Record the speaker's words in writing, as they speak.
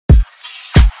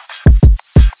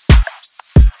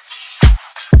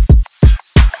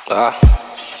Ah,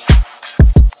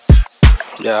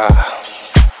 yeah.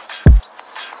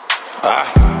 Ah,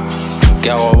 ke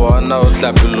a bona o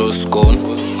tlapile scone.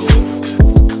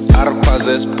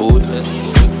 Arpaze spoon.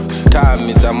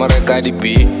 Time tsa mo reka di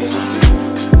bi.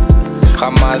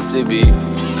 Gamase bi.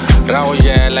 Ra go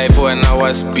ja life when I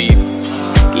was speed.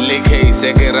 Lick hey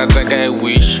se ke rata ka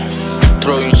wish.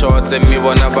 Throwing shots and me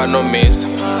bona ba no miss.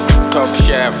 Top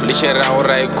chef, le shera go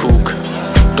rai cook.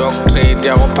 Dog trade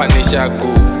ya go punisha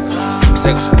cook.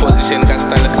 Sex position ka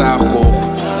style sa go.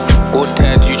 Go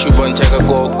TED YouTube on check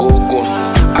go.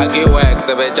 Age work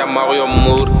tsa beja Mario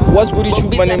mood. What's good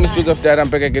YouTube? My name is Joseph Dad. I'm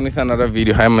back again with another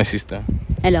video. Hi my sister.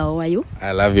 Hello, how are you?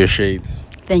 I love your shades.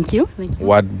 Thank you.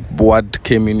 What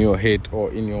came in your head or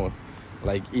in your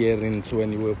like earrings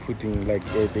when you were putting like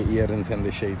the earrings and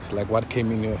the shades? Like what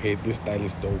came in your head? This style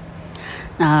is dope.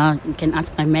 You can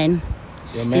ask my man.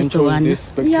 Your man chose these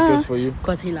spectacles for you?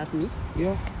 Because he loved me.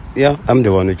 Yeah, I'm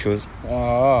the one who chose.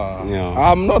 Yeah.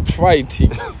 I'm not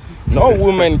fighting. No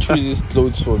woman chooses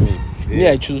clothes for me. Me,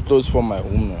 I choose clothes for my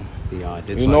woman. Yeah,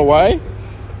 that's You know why?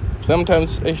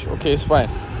 Sometimes, okay, it's fine.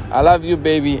 I love you,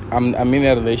 baby. I'm in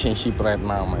a relationship right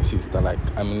now, my sister. Like,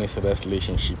 I'm in a serious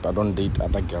relationship. I don't date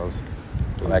other girls.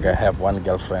 Like, I have one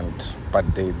girlfriend, but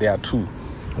they are two.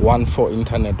 One for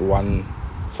internet, one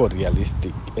for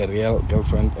realistic. A real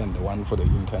girlfriend and the one for the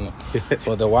internet.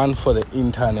 For the one for the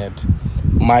internet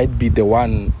might be the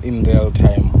one in real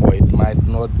time, or it might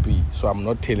not be. So I'm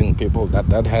not telling people that.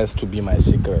 That has to be my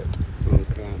secret.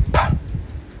 Okay.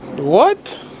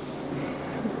 What?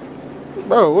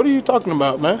 Bro, what are you talking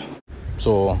about, man?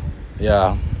 So,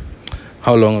 yeah.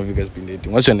 How long have you guys been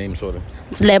dating? What's your name, sorry?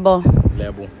 It's Lebo.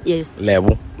 Lebo. Yes.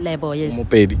 Lebo. Lebo, yes.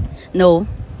 Mopedi. No.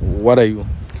 What are you?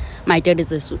 My dad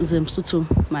is a Msutu.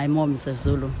 My mom is a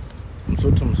Zulu.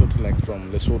 Msoto, like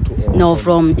from Lesotho or No,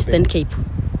 from Eastern Cape.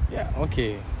 Yeah,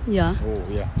 okay. Yeah. Oh,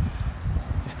 yeah.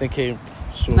 Eastern Cape,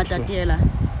 Sotho. Matatiela.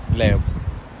 Lebo.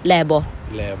 Lebo.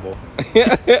 Lebo.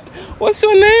 What's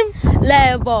your name?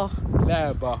 Lebo.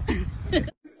 Lebo.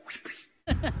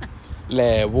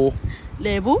 Lebo.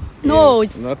 Lebo? No,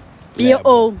 Yes, it's not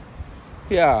B-O.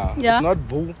 Yeah. Yeah. It's not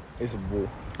boo, it's boo.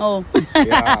 Oh.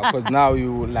 Yeah, because now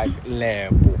you like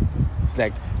Lebo. It's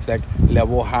like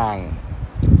Lebo hang.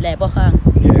 Lebo hang.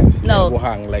 Yes. No. Lebo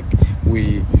hang. Like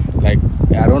we like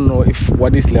I don't know if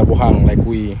what is Lebo hang. Like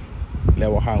we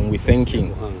Lebo hang. We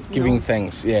thanking, giving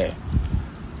thanks. Yeah.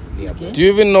 Okay. Do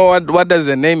you even know what does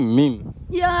the name mean?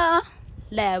 Yeah.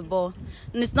 Lebo.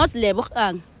 And it's not Lebo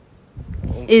hang.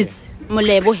 It's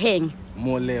Molebo hang.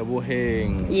 More Lebo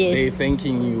hang. Yes. They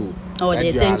thanking you. Oh, that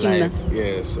they're you are thanking me. alive.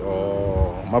 Yes.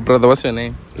 Oh, my brother, what's your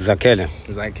name? Zakele.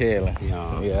 Zakela.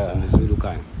 Yeah. I'm a Zulu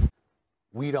guy.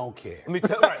 We don't care. Let me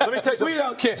tell you, we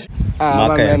don't care.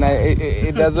 My man,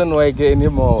 it doesn't work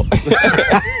anymore.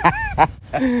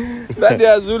 That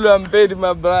is Zulu and Pedi,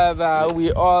 my brother.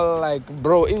 We all like,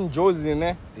 bro, in Josie,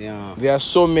 né? Yeah. There are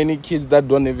so many kids that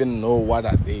don't even know what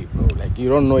are they, bro. Like, you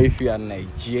don't know if you are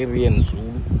Nigerian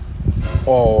Zulu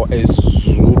or a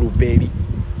Zulu baby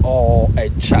or a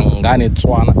Changane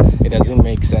Tswana. It doesn't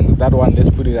make sense. That one, let's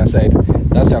put it aside.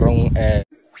 That's a wrong,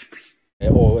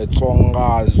 or a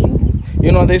Tsonga Zulu.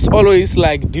 You know, there's always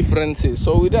like differences,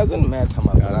 so it doesn't matter,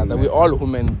 my brother. We're all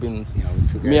human beings.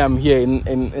 Me, I'm here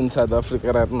in South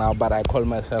Africa right now, but I call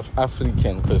myself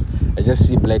African because I just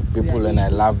see black people and I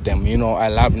love them. You know, I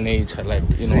love nature. Like,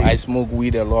 you know, I smoke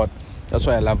weed a lot. That's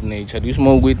why I love nature. Do you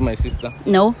smoke weed, my sister?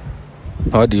 No.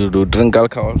 What do you do? Drink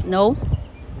alcohol? No.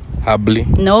 Hubbly?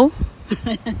 No.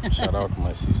 Shout out,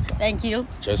 my sister. Thank you.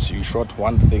 Just you short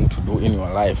one thing to do in your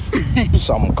life.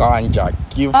 Some ganja.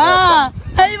 Give her some.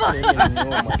 Hey, You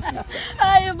know, my sister.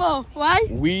 Hey, Bo. Why?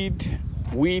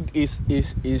 Weed is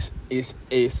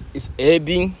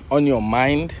adding on your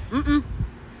mind,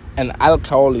 and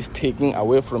alcohol is taking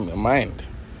away from your mind.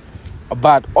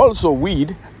 But also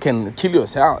weed can kill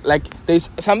yourself. Like there's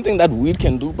something that weed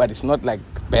can do, but it's not like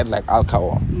bad like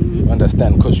alcohol. You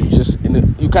understand? Because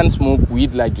you can't smoke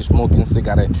weed like you smoking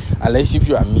cigarette, unless if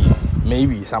you are me,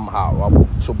 maybe somehow.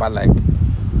 So, but like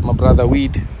my brother,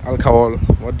 weed, alcohol.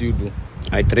 What do you do?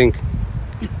 I drink.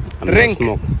 Drink.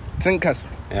 Smoke. Drinkast.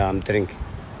 Yeah, I'm drink.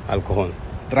 Alcohol.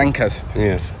 Drunkast.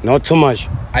 Yes. Not too much.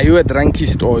 Are you a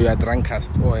drunkist or you are drunkast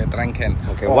or a drunken?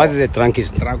 Okay. Or What is a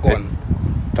drunkist? Dragon.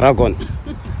 Dragon.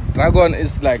 Dragon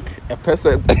is like a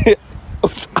person.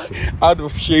 out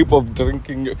of shape of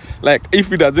drinking. Like if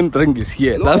he doesn't drink, he's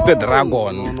here. That's the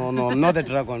dragon. No, I'm not the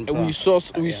dragon. Bro. We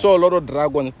saw a lot of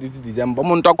dragons this December.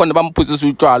 I'm dragon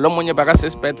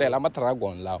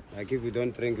now. Like if you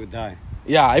don't drink, you die.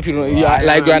 Yeah, if you don't, you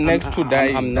are next to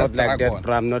die. I'm not like that,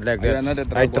 bro. I'm not like You are not a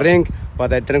that. I dragon. drink,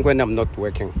 but I drink when I'm not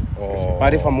working. Oh.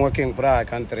 But if I'm working, bro, I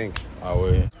can't drink.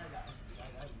 Away.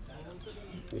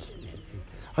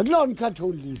 I can't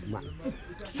leave, man.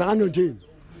 Sanity.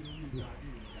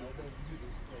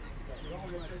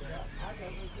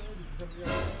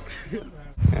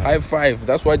 High five.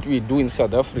 That's what we do in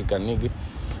South Africa, nigga.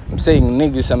 I'm saying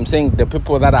niggas, I'm saying the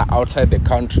people that are outside the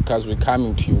country because we're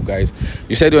coming to you guys.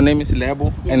 You said your name is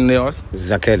Lebo and yours?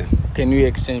 Zakele. Can we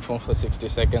exchange phone for 60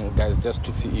 seconds, guys, just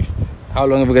to see if... How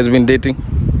long have you guys been dating?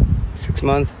 6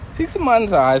 months. 6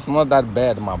 months, it's not that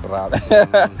bad, my brother.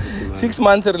 6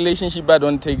 month relationship, I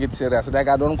don't take it serious. Like,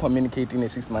 I don't communicate in a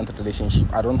 6 month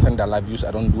relationship. I don't send I love yous.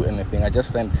 I don't do anything. I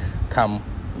just send, come,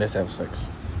 let's have sex.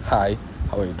 Hi,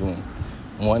 how are you doing?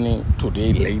 Morning,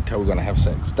 today, later, we're gonna have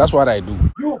sex. That's what I do.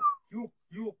 Yeah.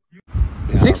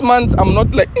 6 months, I'm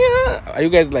not like, yeah. Are you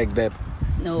guys like that?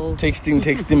 No.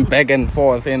 Texting back and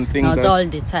forth and things. Not all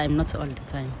the time. Not all the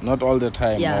time. Not all the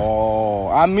time. Yeah. Oh,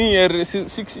 I mean, a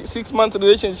 6 month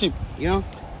relationship. Yeah.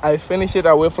 I finish it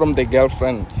away from the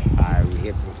girlfriend. We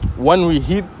hit. When we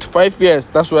hit 5 years,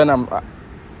 that's when I've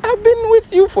been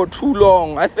with you for too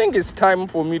long. I think it's time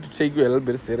for me to take you a little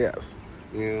bit serious.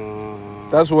 Yeah.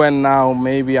 That's when now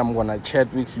maybe I'm gonna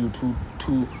chat with you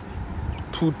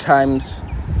two times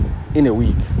in a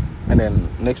week, and then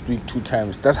next week 2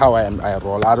 times. That's how I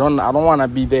roll. I don't want to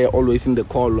be there always in the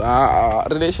call.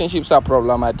 Relationships are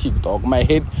problematic, dog. My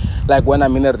head, like when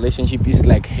I'm in a relationship, is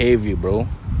like heavy, bro.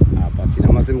 But in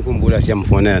Amasimkumbula,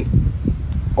 Siamfonen.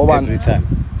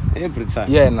 Every time.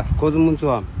 Yeah, nah. Cause I'm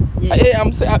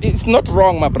saying it's not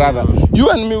wrong, my brother. You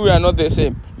and me, we are not the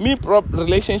same.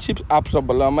 Relationships are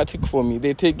problematic for me.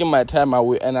 They're taking my time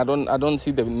away, and I don't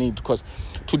see the need. Because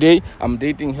today I'm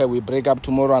dating her, we break up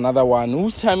tomorrow, another one.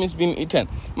 Whose time is being eaten,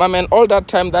 my man? All that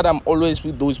time that I'm always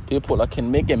with those people, I can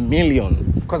make $1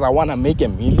 million because I wanna make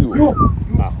 $1 million.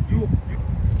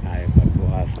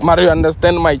 Mario, you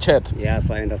understand my chat? Yes,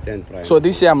 I understand, Prime. So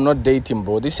this year I'm not dating,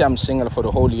 bro. This year I'm single for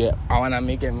the whole year. I wanna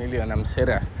make $1 million. I'm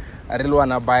serious. I really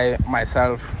wanna buy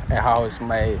myself a house,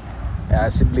 my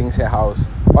siblings a house.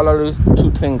 All of those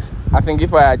 2 things. I think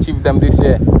if I achieve them this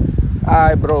year,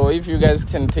 bro, if you guys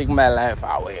can take my life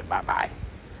away, bye-bye.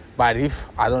 But if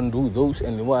I don't do those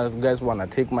and you guys wanna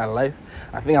take my life,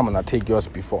 I think I'm gonna take yours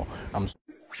before. I'm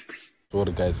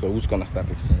sorry, guys. So who's gonna start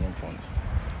exchanging phones?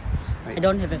 I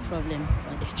don't have a problem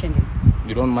for exchanging.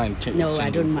 You don't mind exchanging? No, I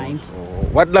don't mind. Oh,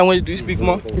 what language do you speak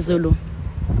more? Zulu.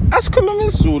 Asikhuluma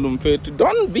isiZulu mfethu.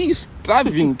 Don't be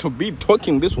striving to be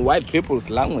talking this white people's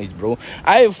language, bro.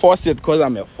 I force it because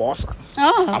I'm a forcer.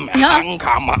 Oh, I'm a hanker.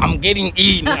 I'm getting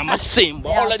in. I'm a simp.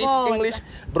 Yeah, All of this force. English,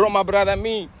 bro. My brother,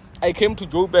 me, I came to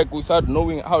Joburg without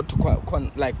knowing how to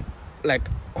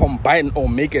combine or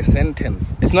make a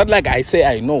sentence. It's not like I say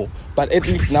I know, but at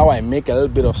least now I make a little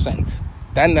bit of sense.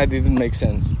 Then that didn't make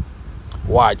sense.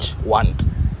 Watch, want,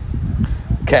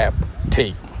 cap,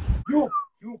 take.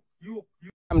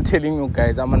 I'm telling you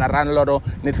guys, I'm gonna run a lot of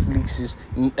Netflix's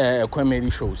comedy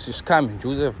shows. It's coming,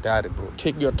 Joseph Daddy, bro.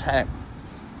 Take your time.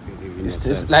 It's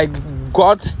just like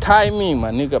God's timing,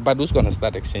 my nigga. But who's gonna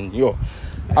start exchanging? Yo,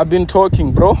 I've been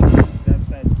talking, bro. That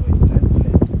side,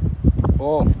 boy.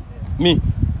 Oh, me.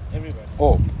 Everybody.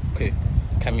 Oh, okay.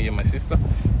 Come here, my sister,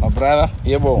 my brother.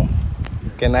 Yeah, bro.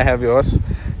 Can I have yours?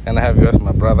 Can I have yours,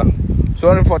 my brother?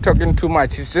 Sorry for talking too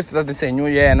much. It's just that it's a new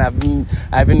year and I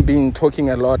haven't been talking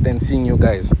a lot and seeing you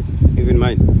guys. Even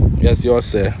mine. Yes, yours,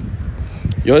 sir.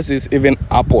 Yours is even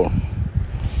apple.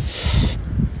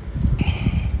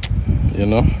 You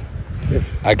know?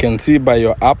 I can see by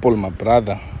your apple, my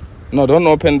brother. No, don't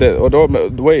open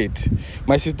wait.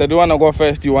 My sister, do you want to go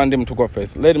first? You want him to go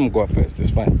first? Let him go first. It's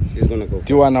fine. She's gonna go first.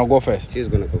 Do you want to go first? She's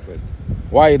gonna go first.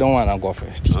 Why you don't want to go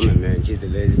first? I'm a man. She's the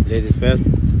ladies first.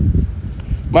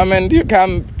 My man, do you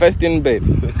come first in bed?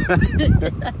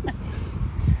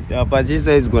 Yeah, but she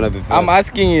says it's gonna be first. I'm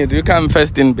asking you, do you come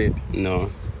first in bed?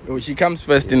 No. Oh, she comes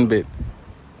first in bed.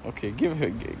 Okay, give her.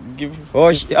 Okay.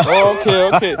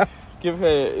 Give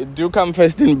her. Do you come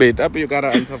first in bed? Up, you gotta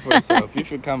answer for yourself.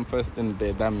 If you come first in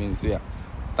bed, that means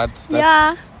That's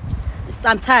Yeah.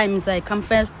 Sometimes I come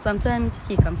first. Sometimes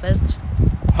he come first.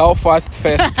 How fast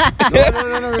first? No.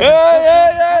 Yeah.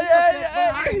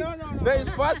 There is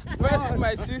first,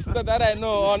 my sister that I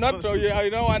know, or not. You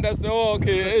don't understand. Oh,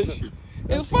 okay.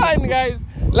 It's fine, guys.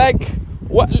 Like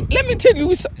Let me tell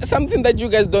you something that you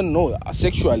guys don't know.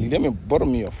 Sexually, let me borrow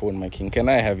me your phone, my king. Can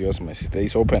I have yours, my sister?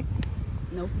 It's open.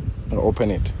 No.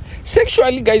 Open it.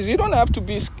 Sexually, guys, you don't have to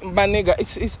be my nigga.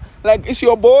 It's like it's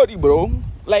your body, bro.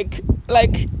 Like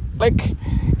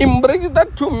embrace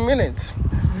that 2 minutes.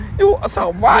 You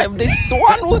survived. This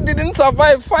one who didn't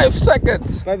survive 5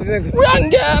 seconds. 5 seconds. We are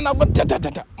again.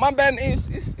 My man is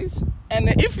and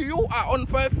if you are on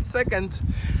 5 seconds,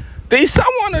 there is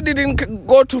someone who didn't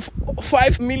go to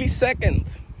 5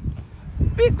 milliseconds.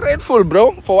 Be grateful,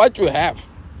 bro, for what you have.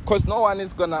 Because no one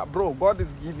is gonna, bro, God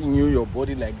is giving you your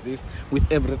body like this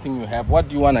with everything you have. What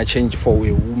do you want to change for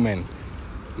a woman?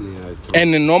 Yeah, it's true.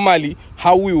 And normally,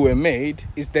 how we were made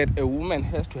is that a woman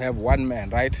has to have one man,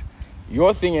 right?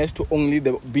 Your thing has to only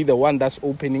be the one that's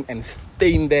opening and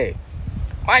staying there.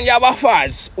 Manje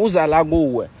abafazi uzala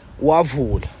kuwe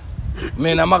wavula.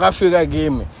 Mina makafika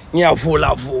kimi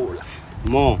ngiyavula vula.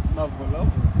 More.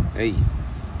 Hey.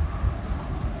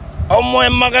 Omoya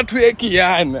makathu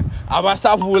ekiyana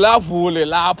abasavula vule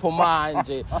lapho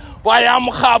manje.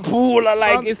 Bayamkhapula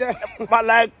like it's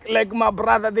like my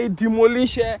brother, they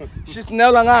demolish her. She's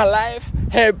no longer alive.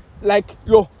 Her like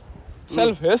yo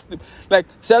self-esteem, like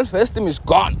self-esteem is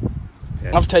gone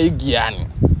after Igiyani.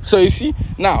 So you see,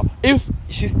 now if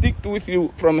she sticked with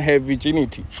you from her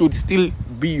virginity, should still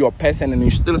be your person and you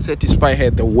still satisfy her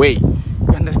the way.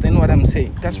 You understand what I'm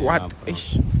saying? That's what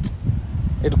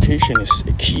education is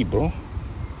a key, bro.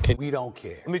 We don't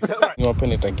care. You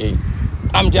open it again.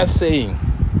 I'm just saying,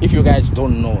 if you guys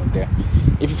don't know that,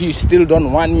 if you still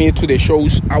don't want me to the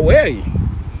shows, away.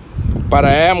 But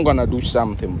I am gonna do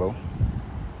something, bro.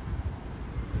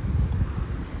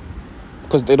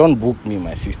 Because they don't book me,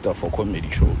 my sister, for comedy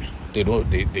shows.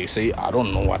 They say, I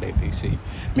don't know what they say.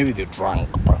 Maybe they're drunk,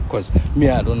 because me,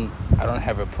 I don't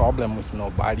have a problem with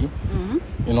nobody.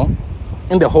 You know,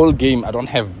 in the whole game, I don't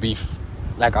have beef.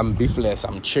 Like I'm beefless,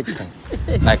 I'm chicken.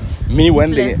 Like me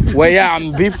when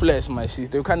I'm beefless, my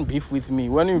sister. You can't beef with me.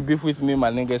 When you beef with me, my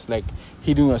nigga, it's like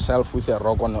hitting yourself with a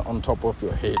rock on top of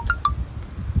your head.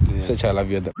 Yes. Such I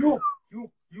love you.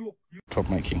 Drop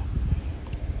my king.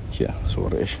 Yeah,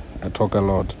 sorry. I talk a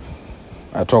lot.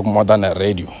 I talk more than a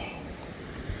radio.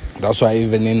 That's why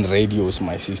even in radios,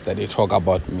 my sister, they talk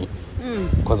about me.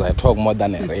 Because I talk more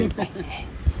than a radio.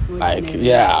 Like,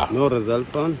 yeah. No result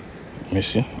phone? Let me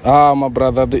see. My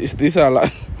brother, this I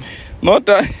love. Not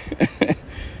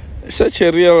such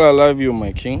a real I love you,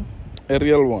 my king. A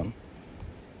real one.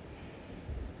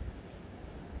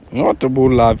 Not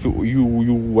about love you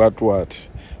what.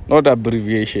 Not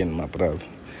abbreviation, my brother.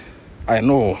 I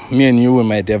know me and you, we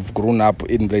might have grown up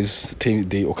in this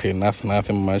day. Okay,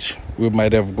 nothing much. We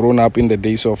might have grown up in the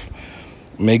days of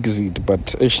Megxit,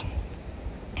 but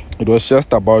it was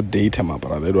just about data, my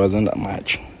brother. It wasn't that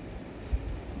much.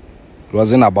 It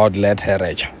wasn't about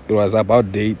letterage. It was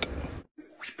about date.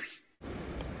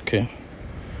 Okay.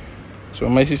 So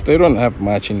my sister, you don't have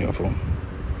much in your phone.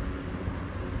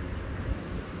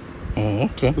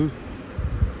 Okay.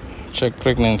 Check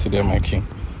pregnancy there, my king.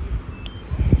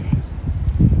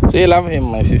 So you love him,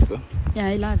 my sister? Yeah,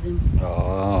 I love him.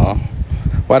 Oh.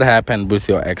 What happened with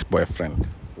your ex-boyfriend?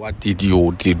 What did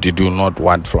you not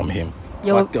want from him?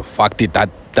 What the fuck did that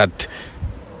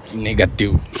nigga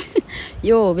do?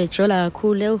 Yo, bejola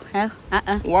cool.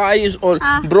 Why is all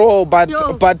bro?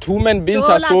 But human beings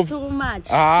are so too much.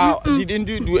 Didn't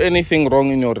you do anything wrong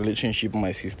in your relationship,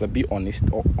 my sister? Be honest,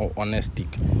 honest.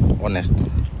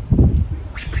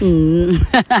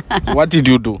 What did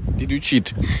you do? Did you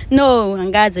cheat? No,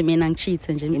 angazi mina ngicheat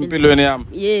nje empilweni yami.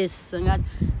 Yes, angazi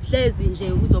hlezi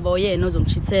nje uzoba uyena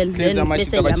ozongichithela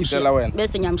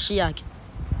bese ngiyamshiya ke.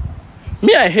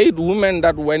 Me, I hate women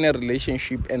that were in a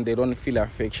relationship and they don't feel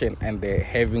affection and they're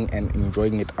having and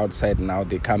enjoying it outside. Now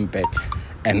they come back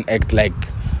and act like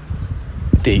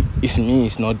it's me,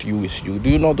 it's not you, it's you. Do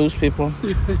you know those people?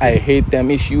 I hate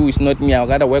them. It's you, it's not me. I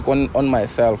gotta work on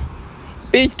myself.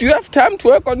 Bitch, do you have time to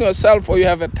work on yourself or you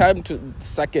have a time to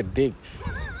suck a dick?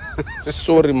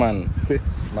 Sorry, man.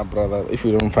 My brother, if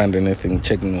you don't find anything,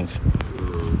 check notes.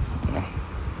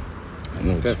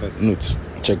 Notes.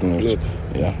 Check notes.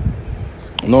 Yeah.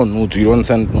 No nudes, you don't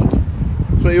send nudes.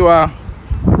 So you are?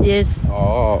 Yes.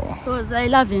 Oh. Because I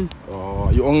love him.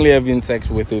 Oh, you only having sex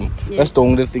with him. Yes. That's the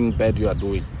only thing bad you are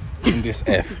doing in this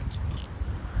earth.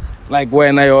 Like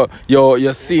when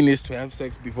your sin is to have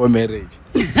sex before marriage.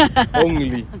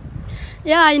 Only.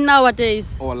 Yeah,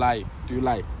 nowadays. Or lie. Do you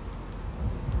lie?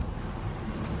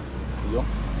 Yo?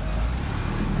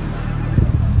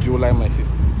 Do you lie, my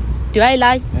sister? Do I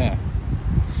lie? Yeah.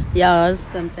 Yeah,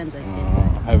 sometimes I do.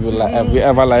 Have you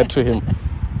ever lied to him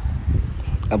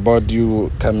about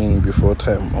you coming before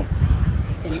time? Or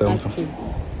Can ask him.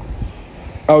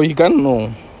 Oh, he can't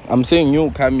know. I'm saying you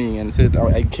coming and said, oh,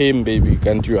 I came, baby.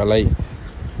 Can't you lie?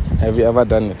 Have you ever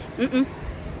done it? Mm-mm.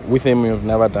 With him, you've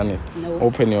never done it? No.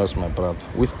 Open yours, my brother.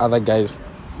 With other guys,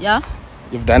 Yeah.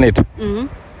 you've done it? Mm-hmm.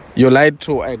 You lied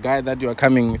to a guy that you are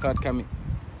coming without coming?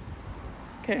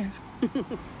 Okay.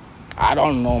 I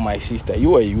don't know, my sister.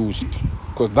 You were used.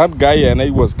 Because that guy and I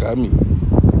was coming.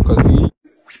 Because he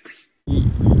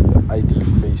ID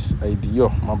face, ID, yo,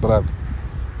 my brother.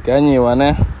 Can you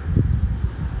wanna?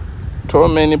 So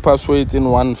many passwords in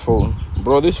one phone.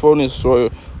 Bro, this phone is so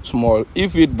small.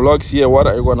 If it blocks here, what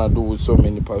are you gonna do with so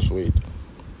many passwords?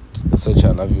 Such,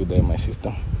 I love you there, my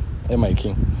sister. Hey, my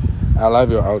king. I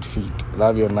love your outfit.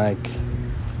 Love your Nike.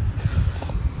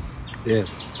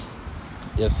 Yes.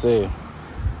 Yes, sir.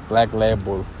 Black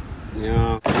label.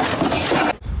 Yeah.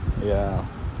 Yeah.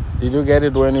 Did you get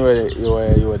it when you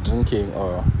were drinking,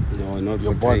 or No, not you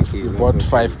for bought drinking, you not bought for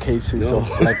 5 cases No. of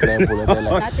black label? And they're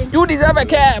like, Nothing. you deserve a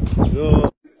cap. No.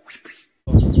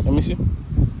 Let me see.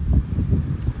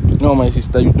 No, my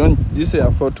sister, you don't. These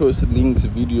are photos, links,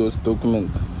 videos,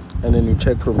 documents, and then you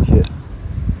check from here.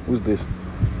 Who's this?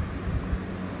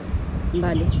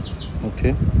 Mbali.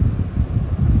 Okay.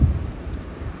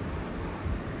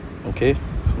 Okay.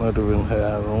 It's not even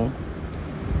her room.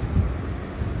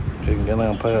 Okay,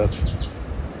 ngena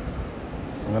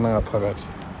ngaphakathi.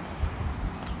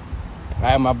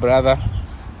 Hi, my brother.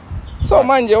 So,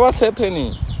 manje, what's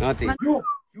happening? Nothing.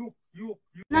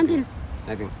 Nandil.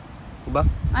 Nothing. Kuba?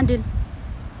 Andil.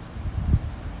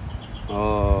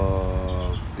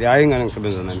 Oh. Yeah, I ain't gonna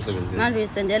sebenza na msebenzi. Manje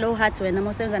sendela uHeart wena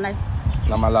mosebenza nayo.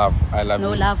 Nama love. I love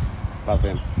No you. love.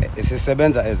 Bafem.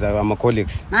 Sisebenza as our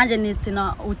colleagues. Manje nithi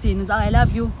na uthini? I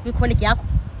love you. Kwi-colleague yakho.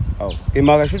 Oh.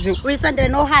 Imaka shuthi Uyisendele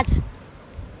no heart.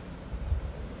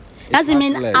 Yazi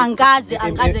mina Heartless.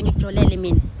 angikaze ngikujolele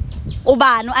mina.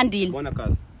 Ubani uAndile? bona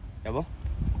kazi. Yabo?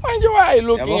 Manje, why are you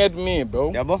looking Yabo? at me,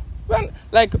 bro? Yabo? When,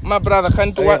 like, my brother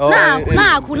can't Oh, what? oh.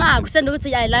 Nakhu senda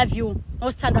ukuthi I love you.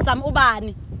 Osithandwa sami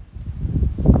ubani?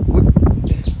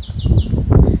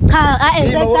 Cha,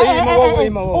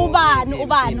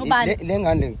 ubani? Le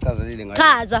ngane ngichazelile ngayo.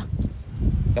 Chaza.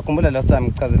 Yakhumbula last time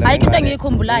ngichazela. Ayikho into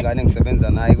engiyikhumbulayo. Ngane ngisebenza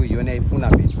naye kuyona ayifuna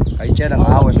mina. Ayitshela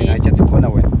ngawe Okay. mina ayithethe khona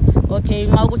wena. Okay,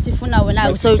 uma ukuthi ifuna wena My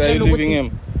so sister, utshela you leaving ukuthi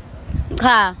him?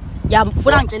 cha,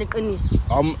 yamfuna ngitshela iqiniso.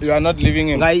 You are not leaving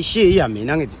him. Ngayishiya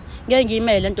mina ngithi. Ngeke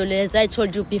ngiyimele lento lezo I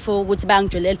told you before ukuthi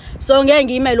bangijolela. So ngeke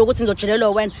ngiyimele ukuthi ngizojelelwa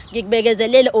wena.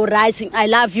 Ngikubekezelele alright, I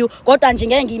love you. Kodwa nje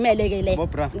ngeke ngiyimele ke le. Yabo,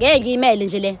 bra. Ngeke ngiyimele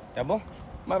nje le. Yabo?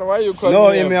 Mara, why you calling No,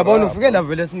 me? yabona ufikela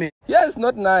vele simi. Yeah, it's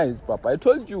not nice, Papa. I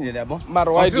told you. Yabo?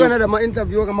 Mara, why do Ufika nalama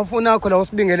interview kamafoni akho la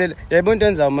usibingelele. Yayibona into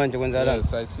enza manje kwenzala.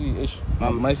 Yes, I see. Ish.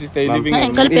 Mama. My sister is Mama. living Hey,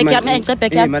 in. ngicela ibheki yami, ngicela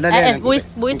ibheki yami.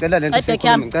 Buyis. Ngicela lento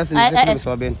sikhulume. Ngicela sikhulume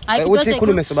sobabili. Uthi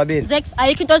sikhulume sobabili. Zex,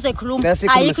 ayikho into ozoyikhuluma. Ngicela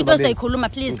sikhulume Ayikho into sobabili. ozoyikhuluma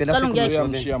please. Ngicela Cela sikhulume ungeke.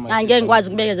 sobabili. Angeke ngikwazi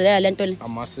ukubekezelela lento le.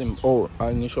 I'm asking. Oh,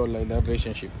 I initial like that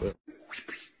relationship.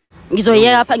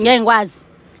 Ngizoyeka lapha ngeke ngikwazi.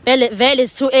 Vele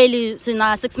is too early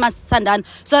sina 6 months sithandana.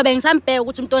 So bengisambheka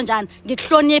ukuthi umuntu onjani.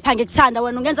 Ngikuhlonipha ngikuthanda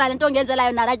wena ungenza lento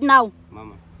ongenzelayo na right now.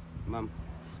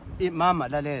 Mama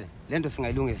lalela. Lento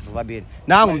singayilungisa sobabili.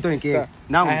 Nangu umuntu oyinkinga.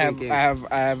 Nangu I umuntu oyinkinga.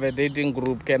 have a dating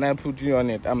group. Can I put you on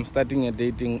it? I'm starting a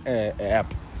dating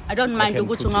app. I don't mind can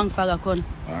ukuthi put ungangifaka khona.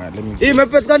 Let me.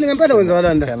 Maphethe kanti ngempela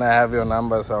kwenzakalanda. Can I have your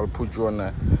numbers? I'll put you on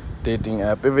a dating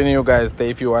app. Even you guys,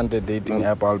 if you want a dating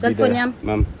app, I'll be Telephone there. yami.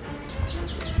 Mama.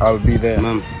 I'll be there.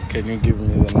 Mama. Can you give me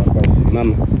the numbers? Sister?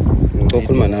 Mama.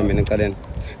 Ngizokhuluma nami ngicaleni.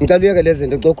 Ngicela uyeke lezi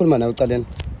zinto ngizokhuluma nawe ucaleni.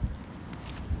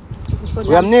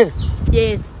 Uyamnika?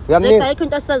 Yes. Uyamnika? Zex ayikho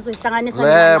into esizoyihlanganisa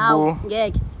nawe. Lebo.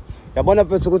 Ngeke. Yabona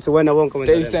mfethu ukuthi wena wonke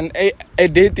There's a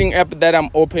dating app that I'm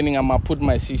opening. I'm gonna put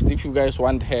my sister. If you guys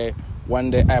want her,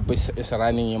 when the app is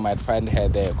running, you might find her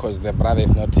there because the brother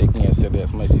is not taking her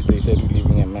serious. My sister said you're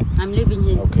leaving him, man. I'm leaving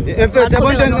him. Okay. mfethu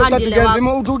yabona ngicela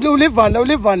uthi ulivana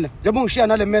njengoba ungishiya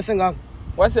nale mess engaka.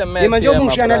 What's a mess? Yima njengoba here, my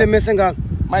ungishiya nale brother? mess engaka.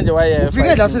 Manje, why are you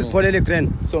Ufike la fighting me? sizipholele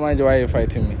grand. So manje, why are you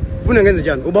fighting me? Ufuna ngenze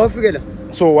njani? Uba ufike la.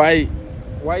 So why?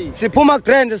 Siphuma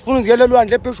grand sifuna uziyele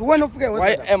lwandle pheshu wena ufike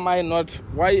Why am I not?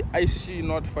 Why is she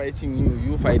not fighting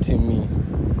you? You fighting me?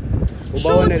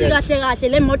 Shuthi kahle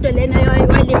le moto lena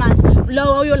wayilimaza.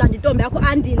 Lo uyolanda intombi yakho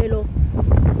Andile lo.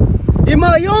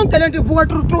 Ima yonke lento ivuka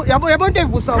tru yabona into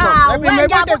ivusa Yabona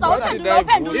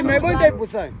into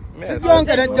ivusayo.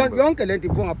 Yonke lento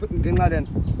ivuka ngenxa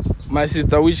lento. My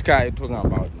sister, which car are you talking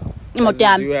about now? Imoto Do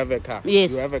yami. you have a car?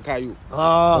 Yes. You have a car, you?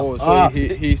 Oh, So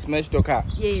he smashed your car?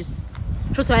 Yes.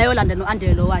 Shuthi wayolanda no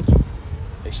Andile lo wakhe.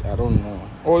 I don't know.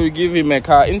 Or you give him a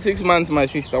car in 6 months, my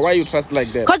sister. Why you trust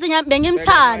like that? Cause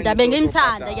bengimthanda,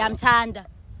 ngiyamthanda.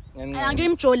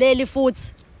 Angimjoleli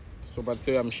futhi. So, but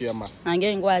say I'm sure, man.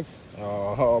 Angeke ngikwazi.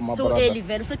 Oh, my Too brother. early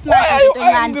vele. 6 Why are you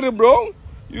months angry, bro?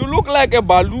 You look like a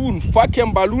balloon,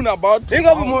 fucking balloon about to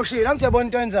Ingoba umoshile angiyabona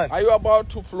into yenzayo. Are you about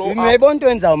to flow up? Ngiyayibona into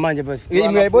yenzayo manje boss.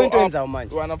 Ngiyayibona into yenzayo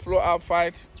manje. You wanna flow up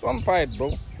fight? Don't fight,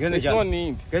 bro. There's no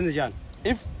need. Ngenze njani?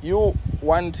 If you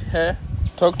want her,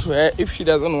 talk to her. If she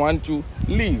doesn't want you,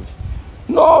 leave.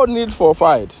 No need for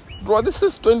fight. Bro, this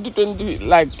is 2020,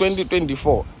 like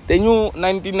 2024. The new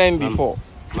 1994.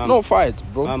 Mama. No fights,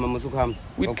 bro. Mama musukhamba.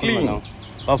 We clean.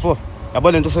 Bafo,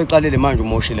 yabona into soyiqalile manje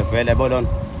umoshile vele yabona.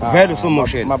 Vele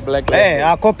usumoshile. My black label. Eh,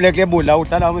 akho black label la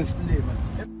uhlala usilima.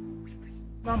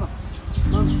 Mama.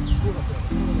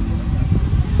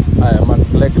 My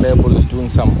black label is doing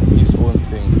some his own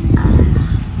thing.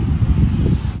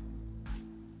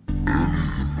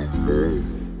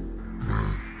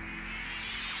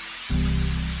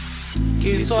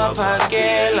 Kiswa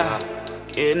pakela,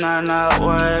 kenana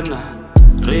wena,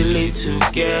 really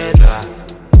together.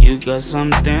 You got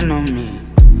something on me.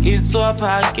 Kiswa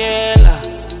pakela,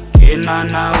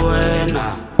 kenana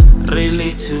wena,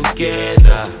 really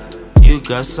together. You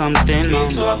got something on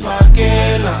me. Kiswa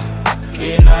pakela,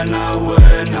 kenana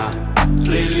wena,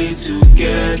 really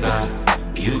together.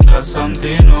 You got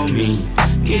something on me.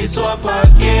 Kiswa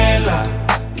pakela,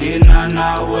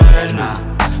 kenana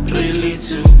wena, really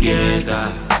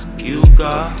together. You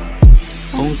got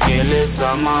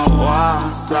unkeleza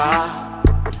mawasa,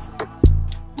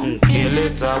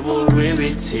 unkeleza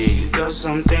buribiti. You got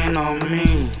something on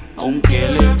me.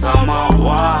 Unkeleza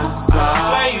mawasa, I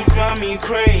swear you drive me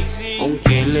crazy.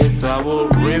 Unkeleza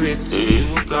buribiti.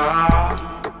 You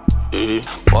got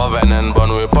Boven and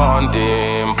Bon we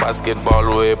pounding,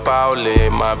 basketball we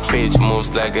Paule. My bitch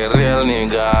moves like a real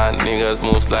nigga, niggas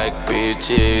moves like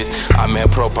bitches. I'm a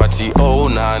property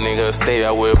owner, niggas stay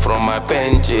away from my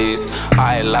benches.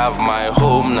 I love my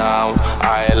home now,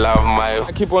 I love my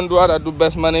I keep on doing what I do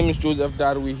best. My name is Joseph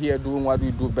Dar. We're here doing what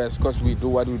we do best because we do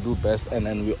what we do best, and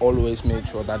then we always make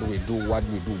sure that we do what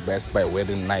we do best by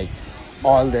wearing Nike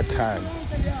all the time.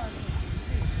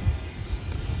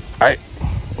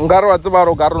 Ngaro wa tseba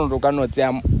ro ka rona ro ka no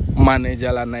tsia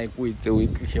manager la Nike we itse we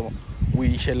tlishe we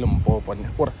shele mpopo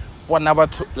or bona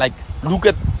batho, like, look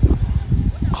at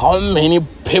how many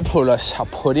people are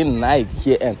supporting Nike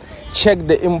here, and check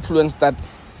the influence that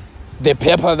the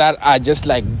people that are just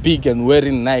like big and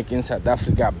wearing Nike in South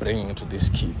Africa are bringing to these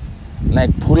kids.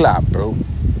 Nike, pull up, bro.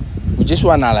 We just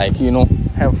wanna, like, you know,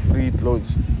 have free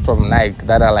clothes from Nike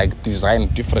that are like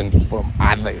designed different from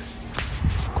others.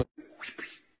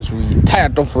 So we're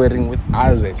tired of wearing with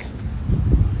others.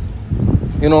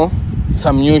 You know,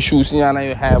 some new shoes you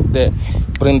have there,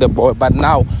 bring the boy. But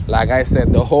now, like I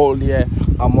said, the whole year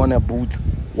I'm on a boot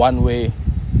one way,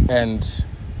 and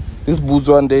this boots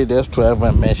one day there's to have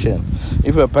a mission.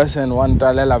 If a person want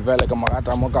to la vela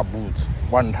kamagata moka boots,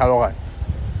 one taloga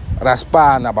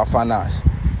raspana bafanas.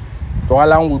 To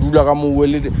allow you to do like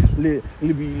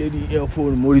a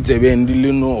earphone, more it's a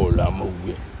bendy no la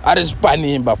movie. I just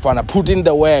panning bafana. Put in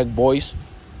the work, boys.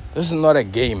 This is not a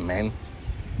game, man.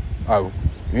 You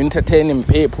entertaining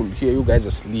people here. You guys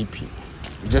are sleepy.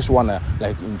 You just wanna,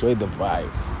 like, enjoy the vibe.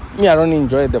 Me, I don't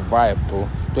enjoy the vibe, bro.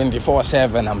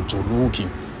 24/7, I'm juluki.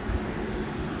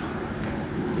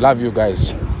 Love you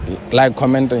guys. Like,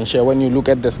 comment, and share. When you look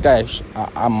at the sky,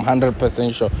 I'm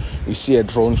 100% sure you see a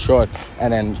drone shot,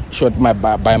 and then shot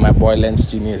by my boy Lens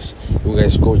Genius. You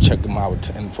guys go check him out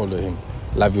and follow him.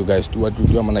 Love you guys. Do what you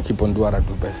do. I'm gonna keep on doing what I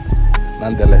do best.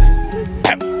 Nonetheless.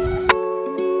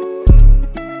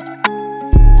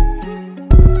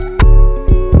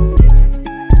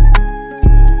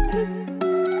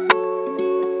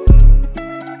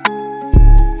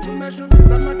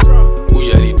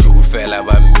 Usually two fella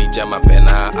ba mija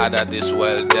mapena, ada this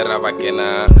world dera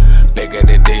bakena. Back at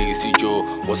the day, si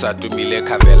Joe, Osa to Mile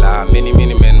Cavella, many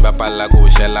men Bapala go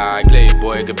shella,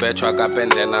 Playboy, Gebetwa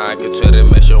Capendena, Kiture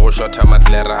Mesho, Shota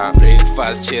Matlera,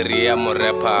 Breakfast Cherry, I'm a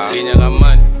rapper,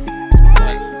 man,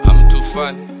 I'm too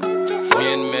fun,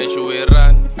 me and Mesho we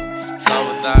run,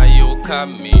 Sauda, you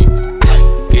come me,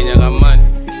 man,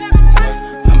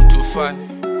 I'm too fun,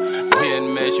 me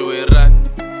and Mesho we run,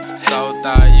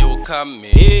 Sauda, you come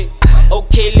me.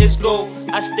 Okay, let's go.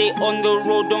 I stay on the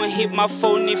road, don't hit my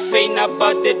phone if ain't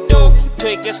about the dough.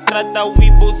 Twig a strata, we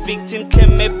both victim,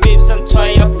 claim me babes and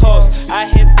try a pause. I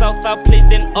head south, I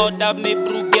placed an order, me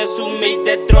bro, guess who made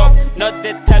the drop? Not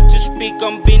the type to speak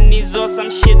on business or some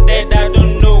shit that I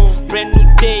don't know. Brand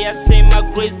new day, I say my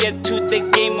grace, get to the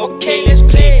game, okay, let's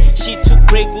play. She took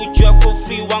break, good job for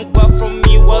free, one bar from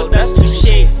me, well, that's too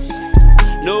shade.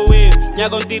 No way,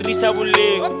 nyagon tirisa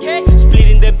bule. Split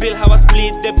in the bill, how I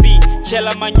split the beat.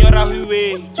 Chela manyora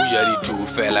huwe. Usually two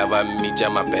fella ba mitja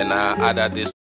mapena ada this